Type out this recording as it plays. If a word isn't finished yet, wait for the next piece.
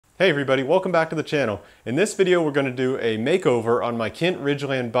Hey everybody, welcome back to the channel. In this video we're going to do a makeover on my Kent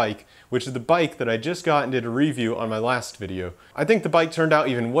Ridgeland bike, which is the bike that I just got and did a review on my last video. I think the bike turned out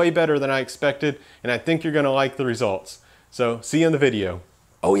even way better than I expected, and I think you're going to like the results. So, see you in the video.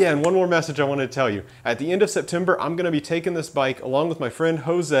 Oh yeah, and one more message I wanted to tell you. At the end of September, I'm going to be taking this bike along with my friend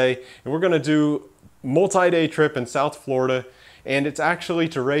Jose, and we're going to do a multi-day trip in South Florida, and it's actually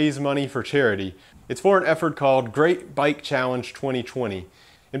to raise money for charity. It's for an effort called Great Bike Challenge 2020.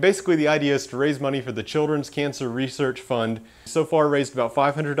 And basically the idea is to raise money for the Children's Cancer Research Fund. So far raised about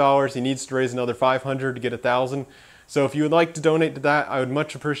 $500. He needs to raise another $500 to get $1,000. So if you would like to donate to that, I would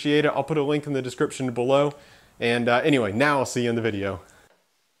much appreciate it. I'll put a link in the description below. And anyway, now I'll see you in the video.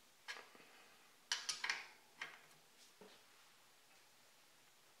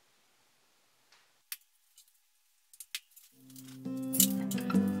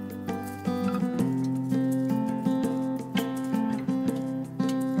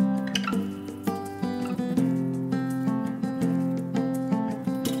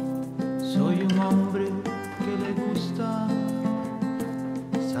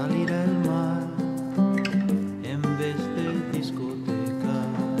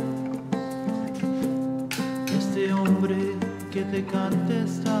 Que te cante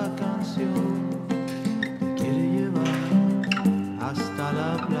esta canción, te quiere llevar hasta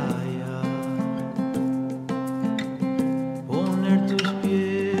la playa, poner tus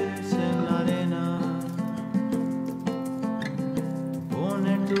pies en la arena,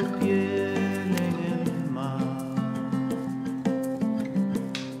 poner tu piel en el mar,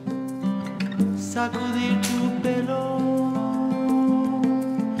 sacudir tu pelo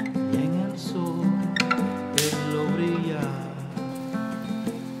y en el sol verlo brillar.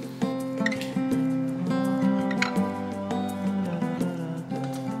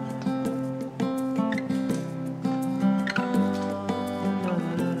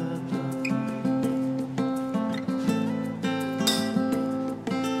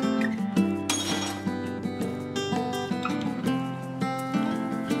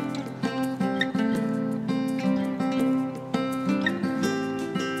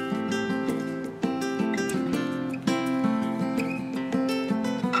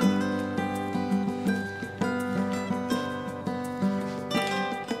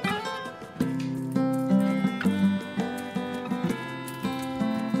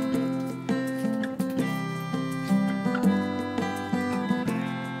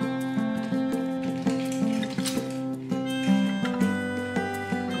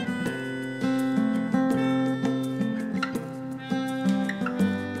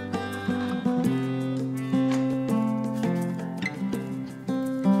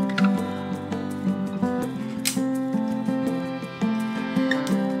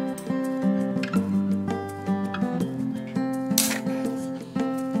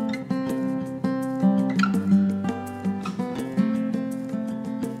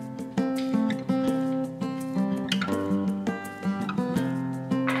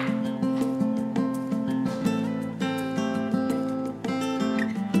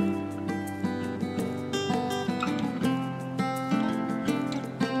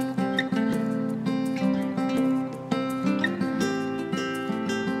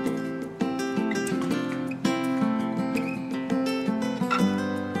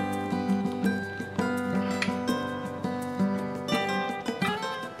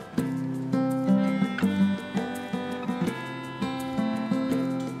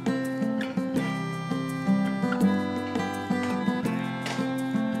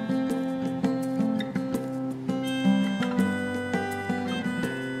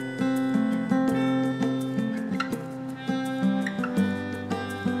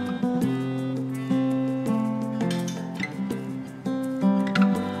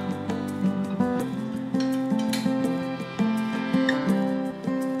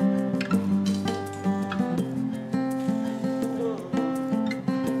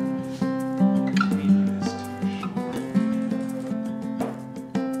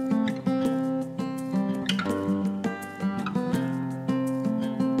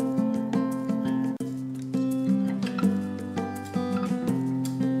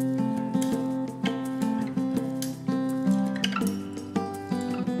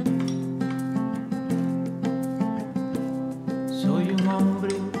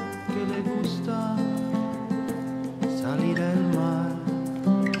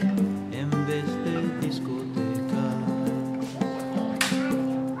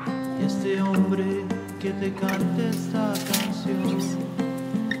 Que te cante esta canción,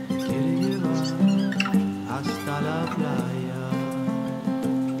 quiere llevar hasta la playa,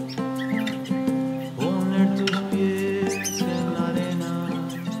 poner tus pies en la arena,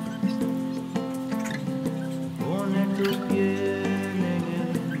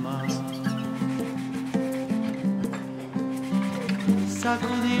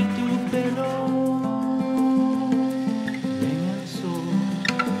 sacudir tu pelo.